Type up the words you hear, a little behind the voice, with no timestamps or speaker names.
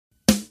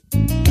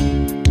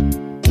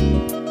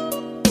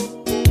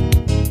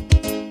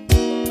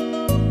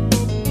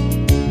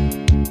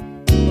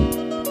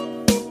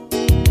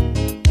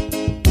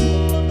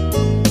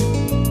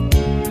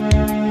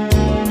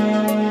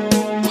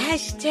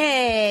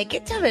ke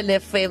Thabele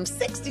FM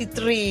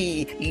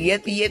 63.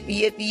 Yepi.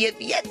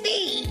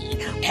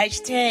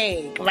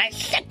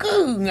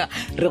 #Bahlakong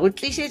re go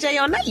tlišetša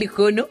yona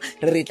lehono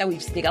re tla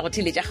website ka go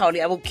theletša kgaolo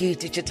ya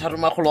bokete tše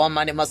tharomagolo wa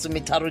mane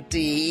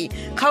masometharotee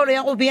kgaolo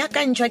ya go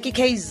beakantšhwa ke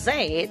KZ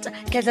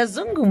ketla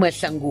zungu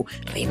mahlangu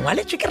re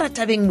ngwaletšwe ke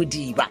Rathabeng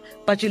Modiba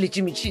ba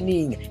tšweletše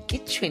metšhining ke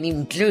Tshweni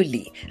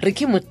Mtlole re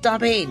ke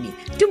Motabene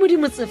Tumodi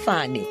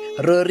Motsefane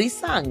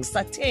Rorisang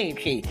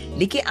Sathege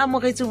le ke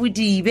Amogetšwe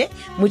Bodibe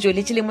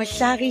motšweletši le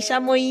mohlagiša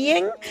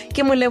moyeng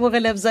ke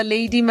Molebogela Bza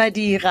Lady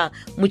Madira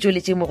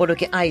motšweletši mogolo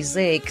ke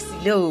Isaac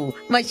Silo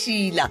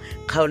Mashila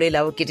kgaolo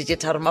la bokete tše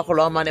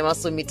tharomagolo wa mane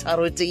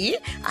masometharotee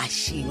a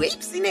šiwe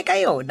ipsine ka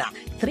yona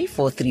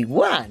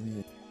 3431.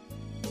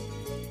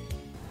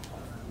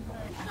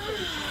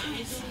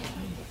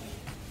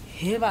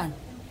 He bana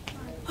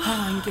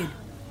nkele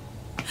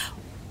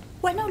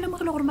wena o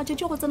lemogile gore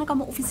matšatši go tsena ka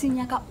mo ofising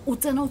yaka o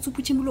tsena o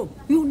tsuputše molomo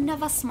you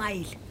never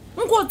smile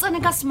nko o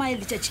tsene ka smile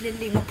letšatši le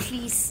lengwe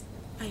please.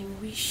 I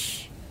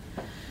wish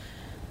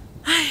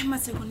ai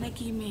matseko nna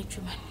ke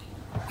imetšwe man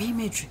o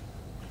imetšwe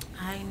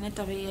ai nna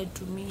tabe ya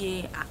tumi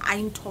ye a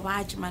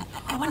inthobatše man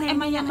a bona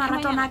ema ya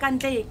maratwana ka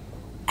ntle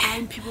a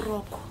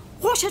imphiboroko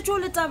go šetše o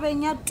le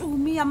tabeng ya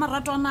tumi ya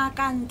maratwana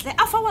ka ntle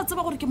a fa wa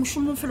tseba gore ke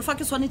mošomong felo fa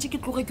ke swanetše ke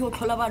tloge ke o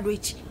tlhola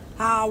balwetše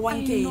a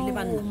wankele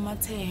banna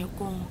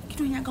Matseko ke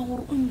do nyaka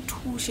gore o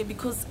nthushe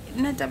because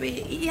nna tabe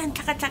ya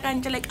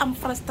ntlhakatlhakantše like I'm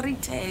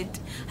frustrated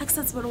a ke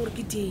sa tseba le gore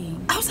ke teng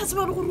a o sa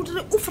tseba le gore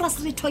o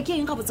frustratewa ke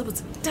eng ga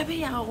botsebotse tabe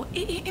ya gago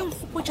e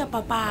nkgopotša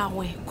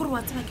papagwe kore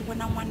wa tseba ke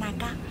bona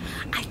ngwanaka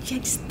a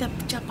tšea step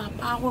tša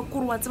papagwe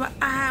kore wa tseba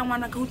a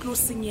ngwanaka o tlile o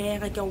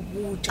senyega ke a o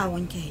botša a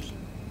wankele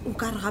o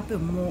ka re gape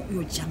mo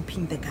yo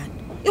jumping the gun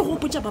e go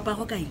potša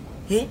papago kae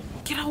he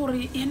ke ra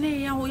gore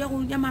ene ya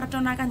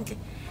maratwana ka ntle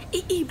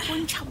e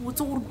bontšha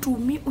botse gore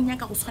tumi o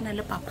nyaka go tshwana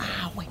le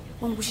papagwe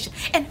o nkwešiša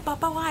and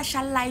papagwe a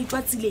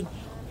šalaetšwa tseleng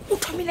o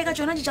thomile ka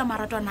tsona tša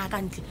maratwana ka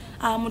ntle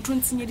a motho o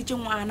ntshenyeditše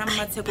ngwana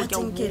Mmatsheko ke a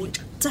o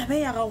botša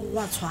tabe ya gago go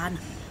a tshwana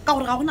ka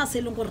gore ga gona se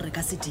e leng gore re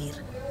ka se dira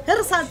ge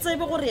re sa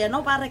tsebe gore yena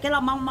o ba rekela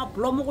mang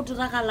mabolomo go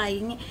diragala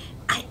eng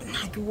ai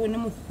nna ke bone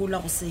mogola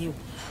go seo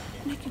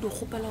nna ke di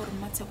kgopela gore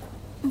Mmatsheko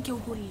nke o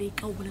go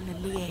leka o bolela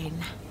le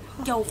yena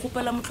ke a o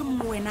kgopela motlho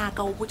mongwe wena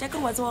ka o botša ke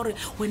re wa tseba gore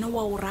wena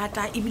wa o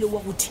rata ebile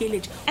wa go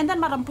theeletša and then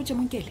marampotse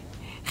monkele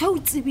ge o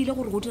tsebile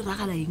gore go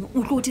diragala eng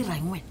o tlo o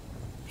dirang wena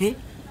he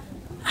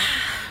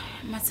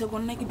Mmatsheko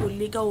nna ke do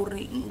leka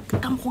gore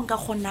ka mokgong ka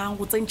kgonang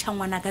go tsentšha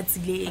ngwana ka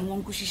tsileng wa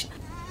nkwešiša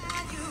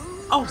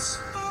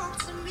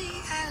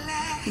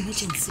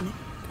emergency ne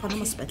gona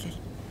mo sepetlele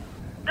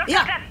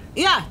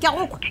ya ke a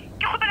gokwa ke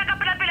kgopela ka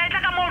pela e tla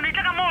ka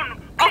mono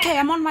okay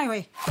I'm on my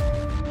way.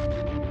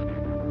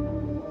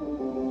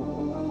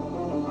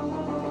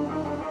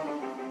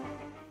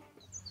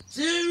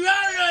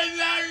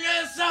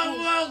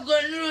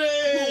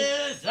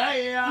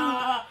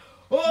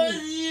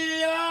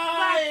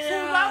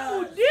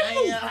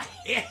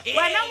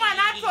 Wena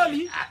ngwana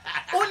Tloli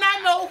o na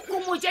no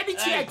khumutše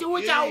ditšhelete o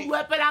tša o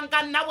buepelang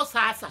ka nna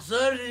bosasa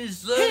Sorry.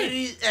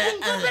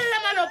 nkopella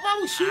malopo a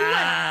bošiwa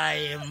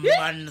Ay,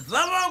 man,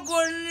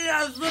 sabakoni a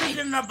sorry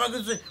ke napa ke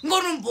se.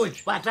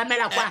 Ngonompotše.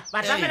 batamela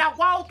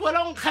kwa o tloele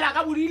o nkgela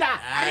ka bodila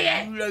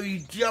Ay, bula o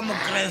itia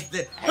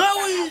mokreste. Ga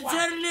o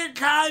itšerile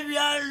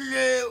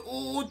tlhabjale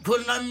o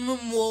thoname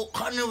mo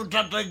kgane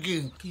bothata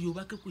keng. ke yo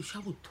ba ke kweša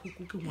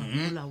bothoko ke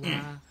ngwanola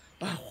wa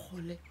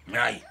bagole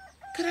Ay.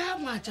 ke ra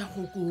ngwatša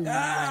gokong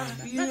Ah,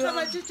 batho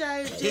ba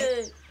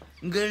tšetšaetše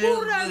Ngele.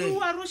 orari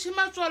wa roše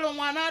matswalo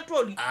ngwana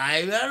Tloli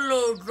Ay, bjalo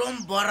o tlo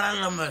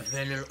mporala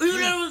mafelelo.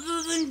 Ebile o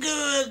setse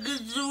nkebe ke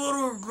tsebe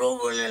gore o tlo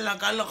bolela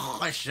ka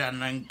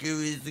lekgošana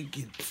nkebe se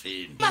ke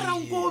tsene. mara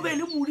nko o be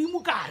le modimo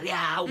ka re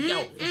ao ke a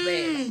o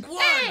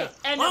gopela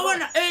Wa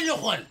bona e le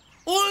gona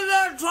o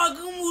betšwa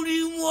ke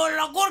modimo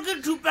ola kore ke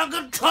thupa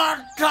ke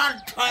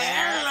thwathatha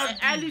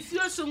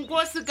alefio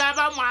senko se ka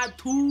ba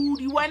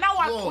moathudi wena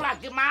wa thola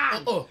ke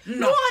mang le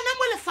gona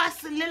mo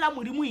lefaseng le la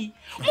modimo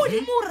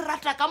modimo o re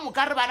rata ka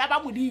moka re bana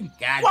ba modimo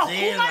wa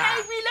gomana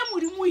ebile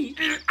modimo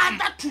a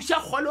ta thuša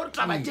kgole gore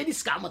taba tše di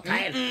se ka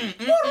mothaela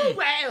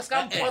ore se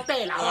ka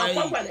mpotela o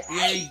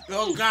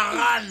ka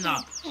gana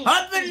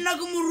gape nna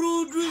ke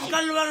moruti ka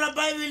lebala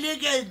baebele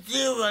ke a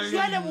tseba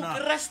jale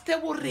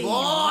bokeresete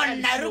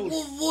bona re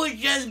ko botša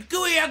ke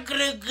o ya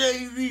kereke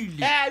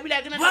ebile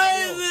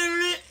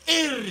baebele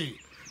e re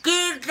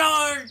ke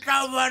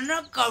tla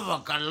bana ka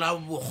baka la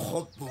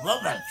bogopo ba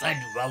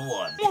batsadi ba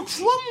bona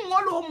motho o mongwe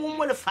le o mongwe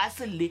mo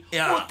lefaseng le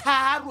o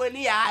tharwe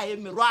le yae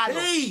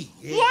merwalo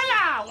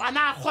mola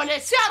ngwana a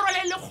kgole se a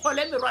rwale le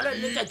kgole merwalo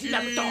le letšatši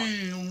la metona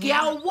ke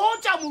a o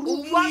botša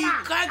moruti wa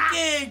ngaka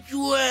ikaketše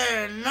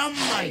wena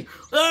mai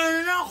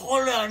ena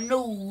kgole ane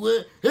uwe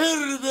e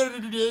re be re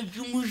dietse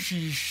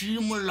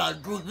mošiši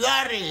molato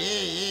ka re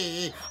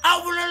he a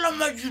bolela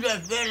matšhida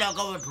fela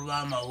ka batho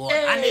ba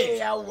mabona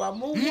aowa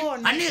mo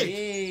bona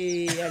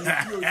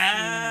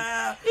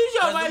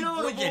ijo ba le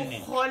gore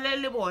bokgole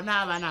le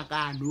bona bana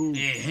kano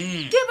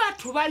ke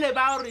batho ba le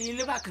ba gore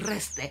le ba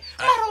kreste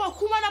mara wa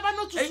khumana ba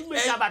no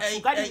tsusumetsa batho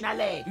ka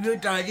dinalete yo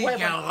taba di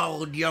ga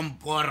go di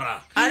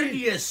ampora a re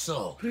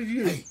yeso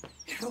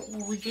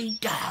o je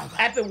itaba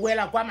ape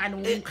wela kwa mane o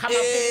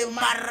nkgama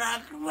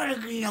mara re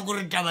ke ya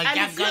gore taba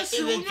ja ka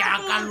e be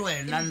ja ka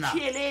lwena na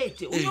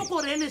kelete o no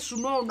gore le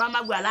suno no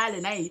magwala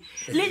le nai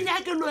le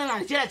nyake lwena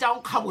tshela tsa o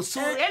nkgabo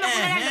so ele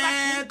go le ba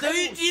ka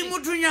itse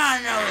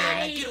mothunyana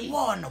wena ke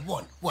bona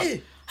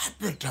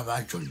hape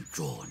taba John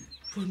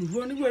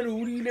bona wele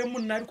o rile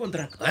monna di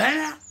contract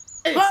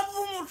ba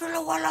bo motho le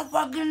wala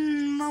pa ke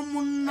nna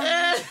monna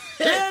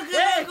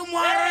ke mo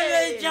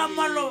arale tsa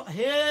malo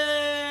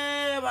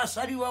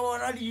basadi ba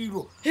bona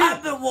dilo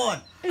hape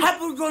bona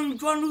hape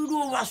John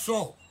o ba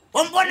so o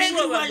mpone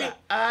ke bale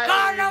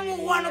kana mo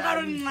gwana ka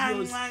re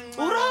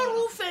o ra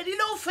ru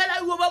fedile o fela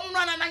yo ba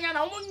monwana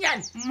nanyana o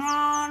monnyane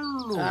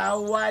malo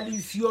wa le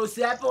fio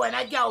se hape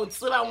wena ke a o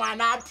tseba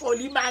ngwana a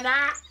tloli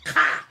mana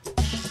kha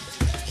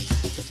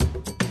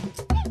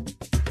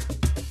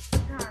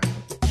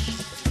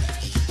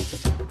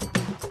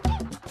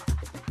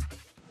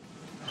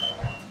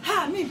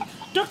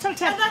Dr.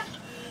 Tega,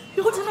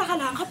 you go to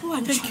Halalaa.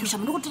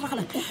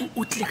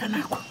 o tle ka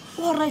nako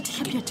All right,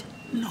 Hlapyadi.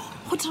 no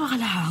Go to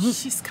Halalaa.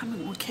 she's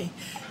coming okay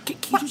ke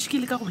dutse ke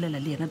le ka go bolela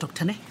le yena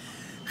doctor ne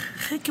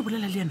ge ke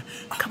bolela le yena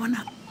ka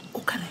bona o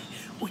kare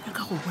o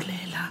nyaka go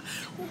bolela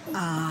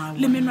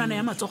le menwana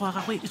ya matsogo a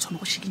gagwe e thoma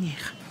go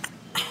šikinyega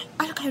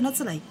A ka yona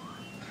tsela e.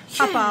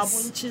 Apa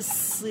bontse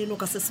selo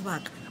ka se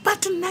sebaka.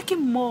 but nna ke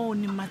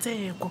mmone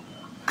matseko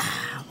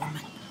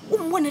O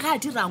mmone ga a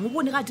dirang, o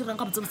bone ga a dirang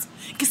ka botsebotse.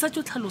 ke sa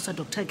tso tlhalosa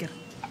doctor ke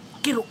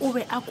re o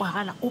be a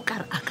kwagala o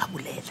kare a ka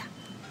bolela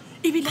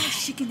ebile a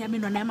šikinya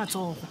menwana ya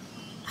matsogo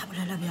A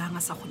bolela bjang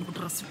a sa kgone go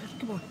dira selo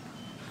ke bona.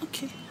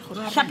 okay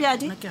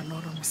Hlapyadi. nna ke a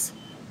lora mose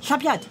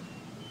Hlapyadi.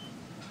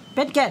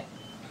 Bad girl.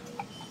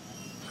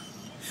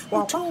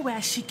 motho o be a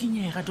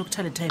šikinyega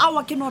doctor letime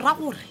Awa ke no ra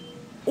gore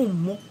o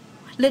mmo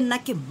le nna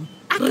ke mmo.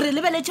 Re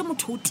lebeletse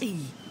motho o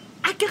tee.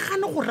 a ke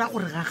gane go ra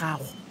gore ga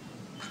gago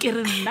ke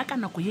re nna ka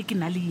nako ye ke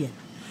na le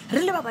yena re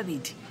le ba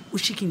babedi o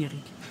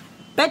šikinyegile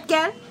Bad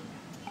girl.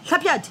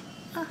 Hlapyadi.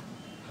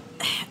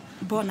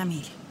 Bona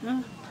mele.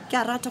 Ke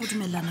a rata go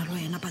dumelana le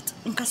wena but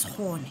nka se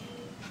kgone.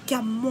 Ke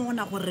a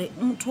mmona gore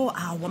motho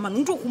a wa mang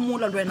ntho go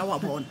mola le wena wa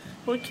bona.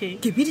 okay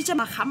Ke biditse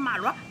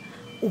magamalwa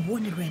o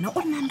bone le wena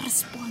o non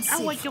responsive.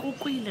 awa ke go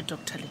kwile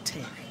doctor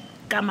letebe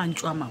ka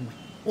mantso a mangwe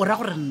o ra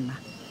gore nna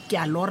ke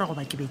a lora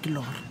goba ke be ke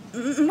lora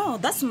No,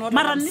 that's not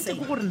mara what I'm nnete saying.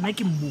 ke gore nna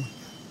ke mmone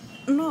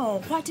No,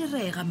 go a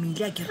direga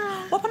mele a kere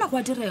wa bona go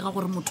a direga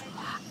gore motho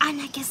a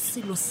nyake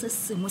selo se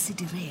sengwe se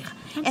direga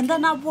and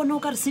then a bone o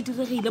ka re se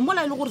diregile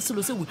mola e le gore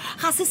selo sengwe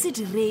ga se se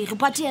direge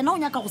but yena o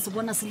nyaka go se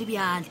bona se le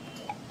bjale.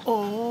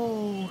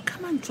 oh ka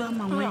mantso a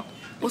mangwe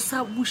o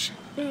sa buša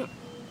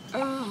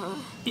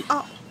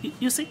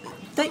you see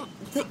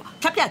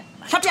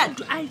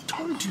Hlapyadi, I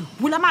told you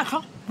bula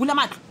matlho.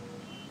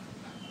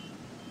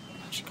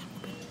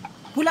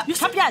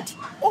 Hlapyadi.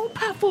 o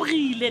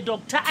phafogile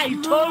doctor I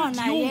told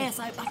Bona, you yes,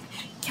 I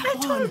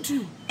told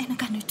you. ene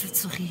ka ne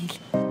tutsogile.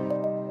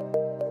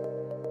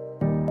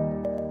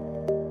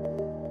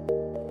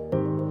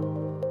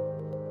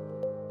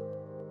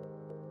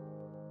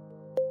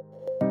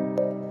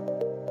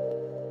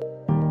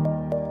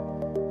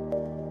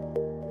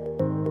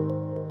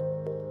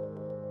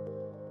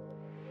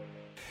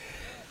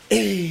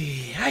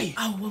 hai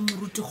aowa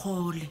moruti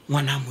gole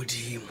ngwana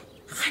modimo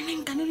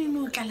ganeng ka ne le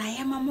no tla la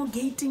ema mo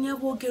gating ya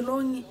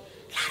bookelong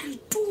la re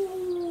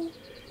tu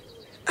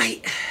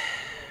ai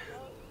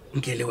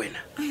nke le wena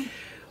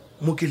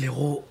mo ke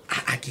lego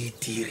a ke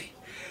itire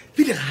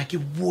pele ga ke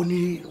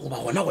bone goba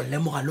gona go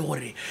lemoga le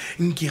gore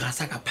nke ga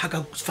sa ka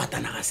phaka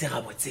fatana ga se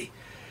gabotse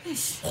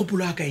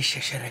kgopolo ya ka e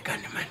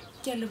shesherekane man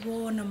ke a le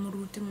bona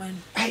moruti man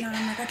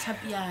nagana ka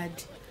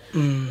Hlapyadi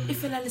e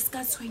fela le se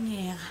ka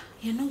tshwenyega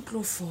yena o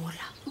tlo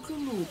fola o tlo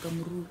loka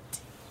moruti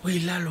o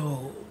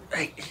ilalo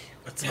ai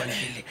wa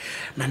tsebalele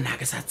nna nna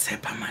ke sa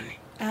tshepa mane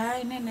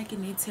ai nna ke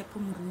ne itshepo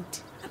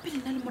moruti gape le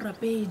na le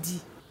morapedi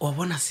wa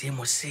bona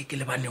seemo se ke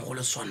lebaneng go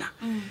le sona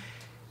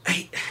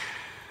ai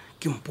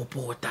ke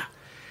mpopota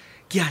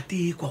ke a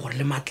tekwa gore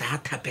le matla a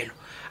thapelo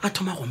a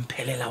thoma go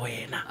mphelela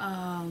wena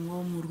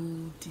ngo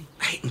moruti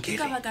ai ka nkele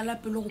baka la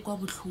pelo go kwa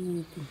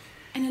botlhoko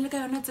ene le ka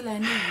yona tsela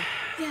ene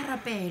e a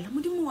rapela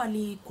modimo wa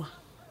lekwa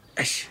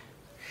ash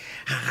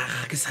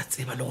ga ke sa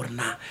tseba le gore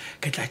na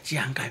ke tla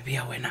tšeang ka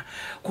bea wena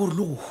kore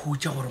le go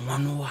hutša gore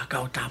ngwane wa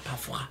ka o tla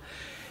phafoga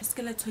se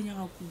ke la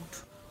tshwenyega kudu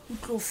o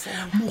tlo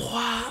fola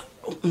mokgwa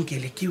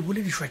nkele ke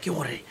boledišwa ke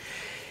gore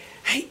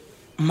hai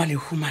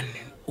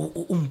mmalehumane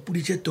o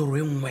mpoditše toro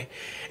e nngwe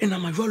e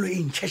nama jalo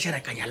e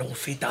ntšhešerekanya le go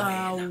feta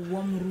wena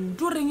aowa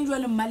moruti o reng jwa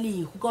le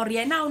mmalego ka gore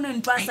yena a o ne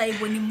ntho a sa e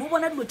boneng mo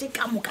bona dilo tse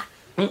ka moka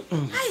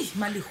ai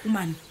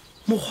mmalehumane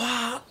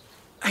mokgwa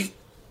ai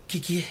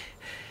ke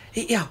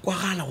e a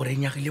kwagala gore e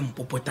nyagile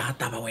mpopota a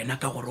taba wena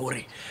ka gore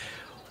ore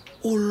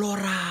o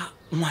lora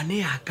ngwane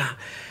yaka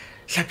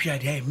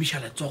Hlapyadi a emisha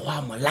letsogo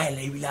a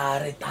molaela ebile a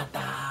re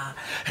tata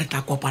re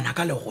tla kopana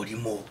ka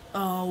legodimo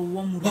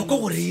wa kwa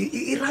gore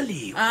e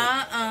raleo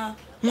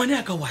ngwane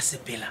ya ka wa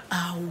sepela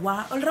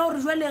awa o ra gore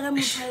jwale ge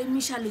motho a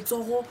emiša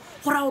letsogo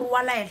go ra gore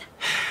wa laela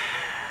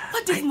wa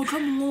teng motlho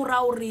mongwe o ra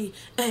gore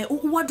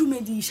wa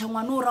dumediša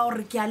ngwane o ra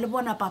gore ke a le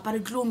bona papa re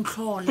tlile o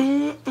ntlhola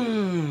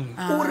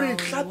o re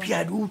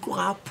Hlapyadi o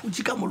tloga a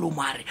phutse ka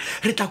molomo a re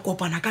re tla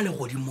kopana ka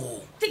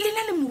legodimong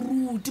lena le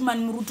moruti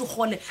mane moruti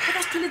gole re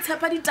ka se tlhole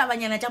tshepa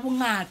ditabanyana tša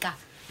bongaka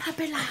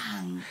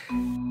rapelang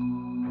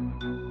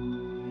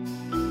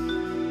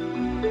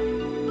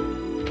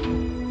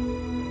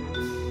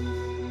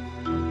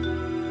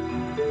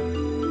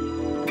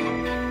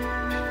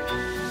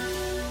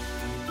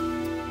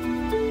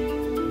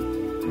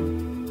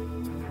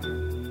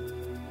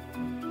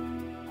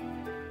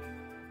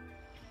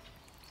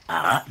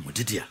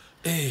Motitia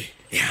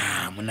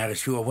ya mona re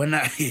shwa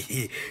bona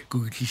ke o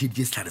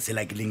tlišeditše setlhare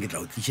sela ke leng ke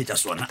tla o tlišetša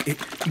sona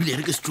ebile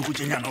re ke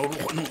setokotsenyana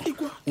gore kgone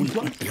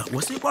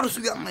wa se kwa re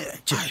suyang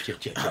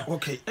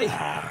okay ke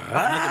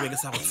be ke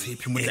sa go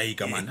tshepi motlai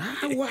ka mana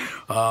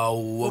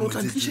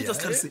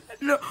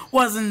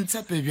wa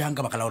sentshepe bjang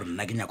ka baka la gore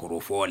nna ke nyaka gore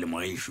o fole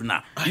mogaešo na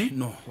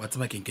no wa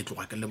tseba keng ke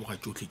tloga ke leboga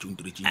tsotlhe tšeo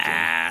ntiretseng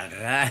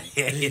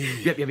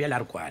bjale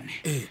a re kwane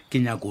ke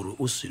nyaka gore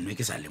o senwe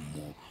ke sa le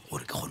mo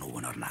gore ke kgone go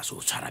bona gore na se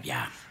o tshwara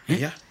bjang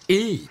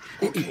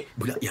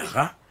bula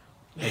yaga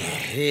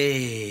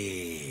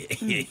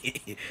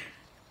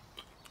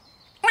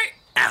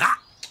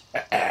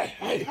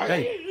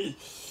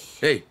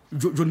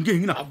John ke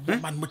eng na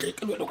man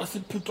motlekelelo ka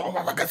sephutswa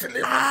wa ba ka se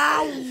le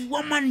wa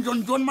man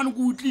John man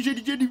go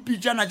tlišeditše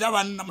dipitšana tša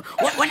banna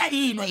wena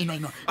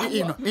eno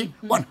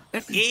bona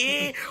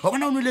wa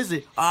bona o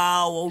nolese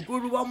wa o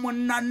tlo ba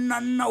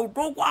monnannanna o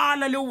tlo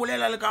kwala le o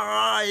bolela le ka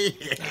gae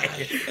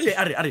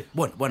are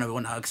bona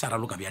ke sa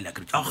raloka bjale a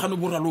gane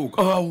bo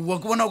raloka wa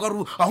ke bona o ka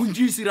re a o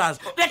ntše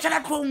serious betšhala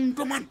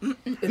tlhongto man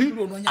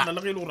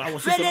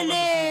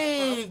felele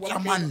ka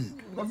man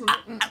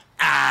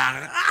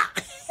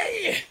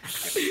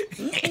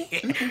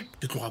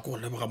ke tloga ko go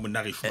leboga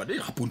monna gešoa le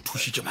gapo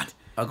nthušitše mane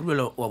a ke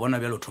bjale wa bona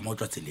bjale o thoma o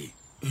tswa tseleng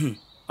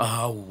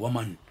aowa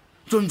man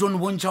John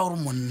bontšha gore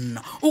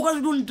monna o ka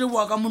se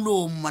donteboa ka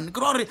molomo man ke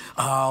ra gore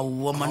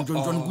aowa man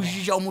John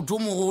kwešiša o motho o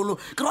mogolo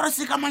ke ra gore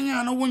se ka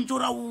manyana o bontše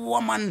gore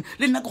aowa man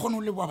le nna ke kgone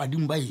go leboa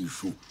badimo ba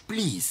ešo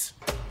please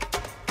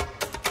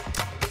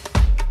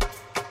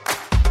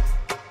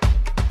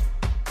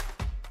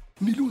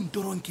million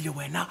toronkile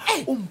wena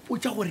o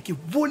mpotsa gore ke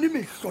bone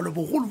mehlolo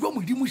bogolo jwa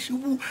modimo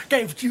šibu ka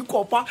FG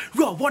kopa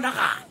jwa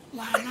bonagala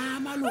ngwana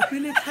malope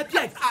le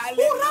Hlapyadi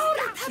o ra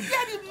gore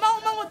Hlapyadi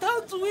mmao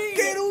thautsweng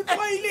ke re o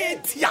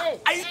toilet ya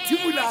a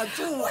ithimola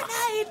tsoa wena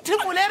a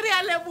ithimole re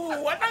a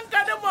leboa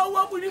nankane mao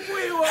wa modimo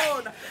e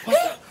ona o a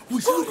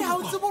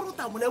o tsebo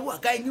rota moleboa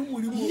ka eng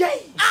modimo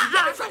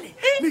jale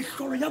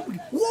mehlolo ya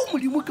modimo wo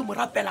modimo ke mo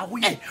rapela go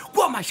ye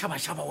kua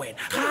mašabašaba wena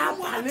ga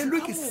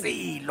palelwe ke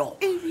selo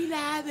ebile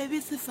a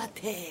bebe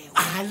sefathego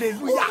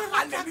halleluja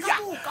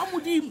ka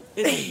modimo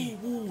e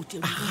botse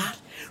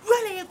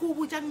jale ye ke o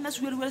botsang nna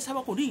seberebele sa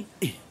bakoding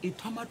e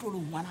thoma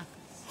tolong ngwanaka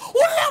o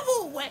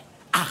leboe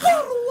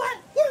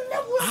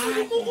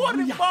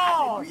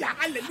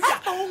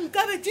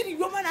nkabetse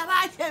dijo mana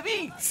ba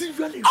tšhebeng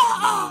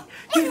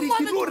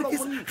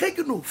ge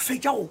ke no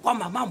fetša go kwa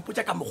mama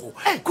mpotsa ka mogo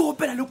ke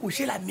opela le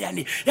košela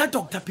meane ya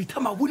Dr.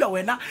 Peter Mabula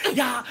wena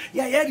ya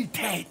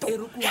ditheto e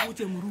re ko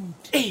botse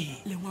moruti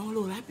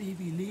lengwalo la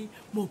Bibele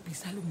mo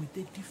pisa le mo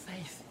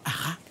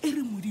 35 e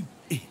re modimo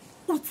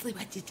o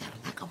tseba tšetša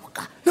rena ka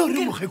moka o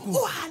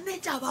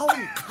ganetša ba o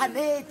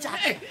nkganetša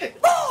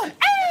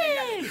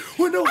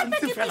wena o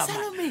ntse fela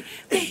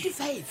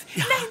 85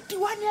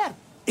 91 year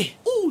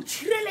o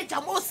tšhireletša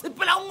mo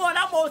sepelang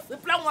ngona o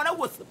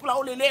sepela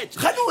o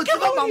leletše gane o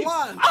tseba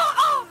mangwana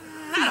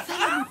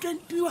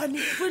 21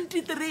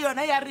 23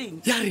 yona ya reng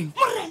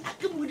morena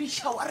ke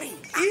modiša wa reng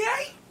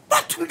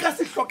batho ka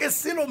se hloke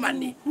selo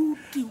mane o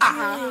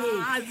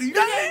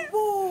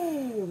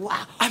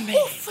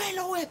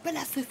fela o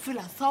epela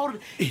sefela sa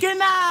gore ke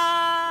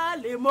na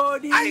le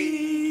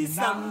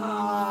modisa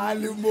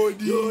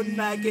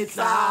yona ke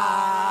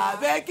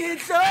tlabe ke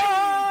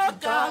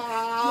hloka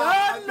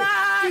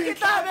yona ke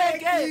tlabe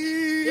ke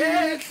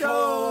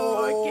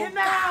hloka ke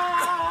na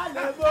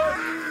le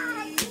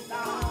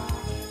modisa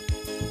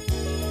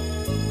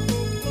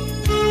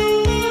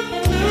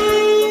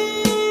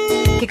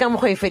ke ka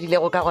mokgwa e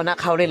fedilego ka gona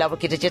kgaolo la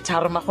bokete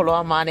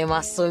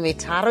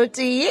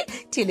 330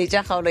 tile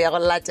tša kgaolo ya go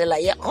latela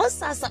ye go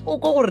sasa o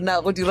ko gore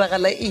na go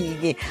diragala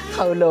eng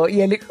kgaolo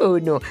ya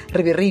lekgono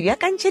re be re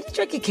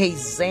beakantšheditšwa ke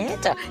KZ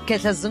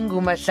Ketla Zungu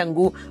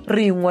Mahlangu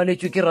re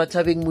ngwaletšwe ke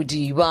Rathabeng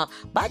Modiba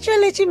ba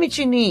tšweletše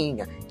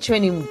metšhining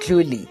Tšhweni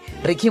Mtluli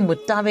re ke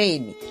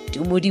Motabeni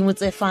Tumodi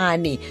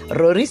Motsefane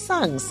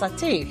Rorisang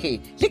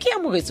Sathege le ke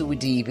amogetse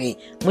bodibe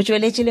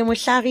motšweletše le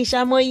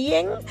mohlagiša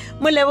moyeng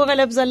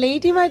molebogele bza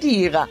Lady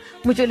Madira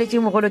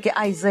motšweletše mogolo ke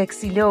Isaac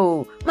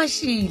Silo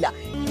Mashila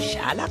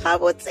šala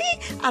gabotse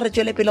a re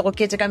tšwele pele go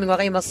kete ka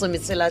mengwaga ye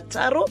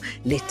 33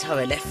 le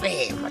Thobela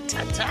FM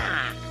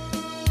thata